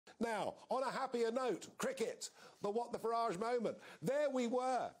Now, on a happier note, cricket, the What the Farage moment. There we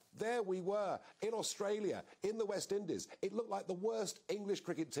were in Australia, in the West Indies. It looked like the worst English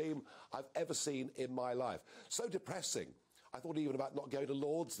cricket team I've ever seen in my life. So depressing. I thought even about not going to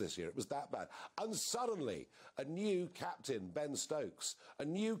Lord's this year. It was that bad. And suddenly, a new captain, Ben Stokes, a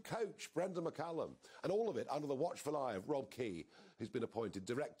new coach, Brendan McCullum, and all of it under the watchful eye of Rob Key, who's been appointed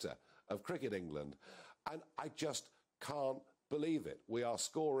director of Cricket England. And I just can't believe it. We are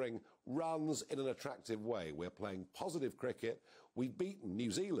scoring runs in an attractive way. We're playing positive cricket. We've beaten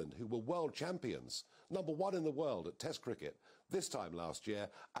New Zealand, who were world champions, #1 in the world at Test cricket this time last year,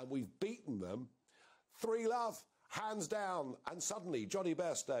 and we've beaten them 3-0. Hands down, and suddenly Johnny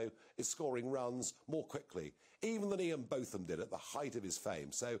Bairstow is scoring runs more quickly, even than Ian Botham did at the height of his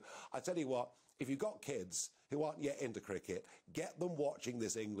fame. So I tell you what, if you've got kids who aren't yet into cricket, get them watching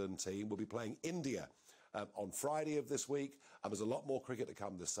this England team. We'll be playing India on Friday of this week, and there's a lot more cricket to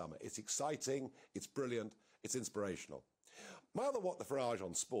come this summer. It's exciting, it's brilliant, it's inspirational. My other What the Farage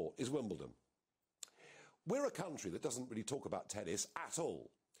on sport is Wimbledon. We're a country that doesn't really talk about tennis at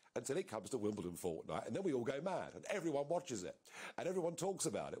all until it comes to Wimbledon fortnight, and then we all go mad, and everyone watches it, and everyone talks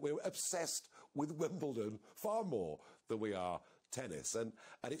about it. We're obsessed with Wimbledon far more than we are tennis, and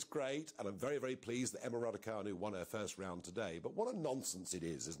it's great, and I'm very, very pleased that Emma Raducanu won her first round today, but what a nonsense it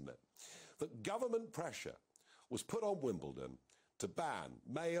is, isn't it? That government pressure was put on Wimbledon to ban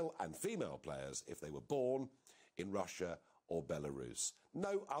male and female players if they were born in Russia or Belarus.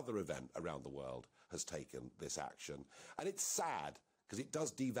 No other event around the world has taken this action, and it's sad, because it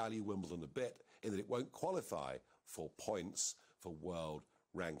does devalue Wimbledon a bit in that it won't qualify for points for world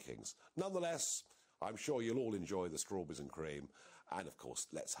rankings. Nonetheless, I'm sure you'll all enjoy the strawberries and cream, and of course,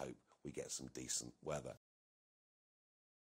 let's hope we get some decent weather.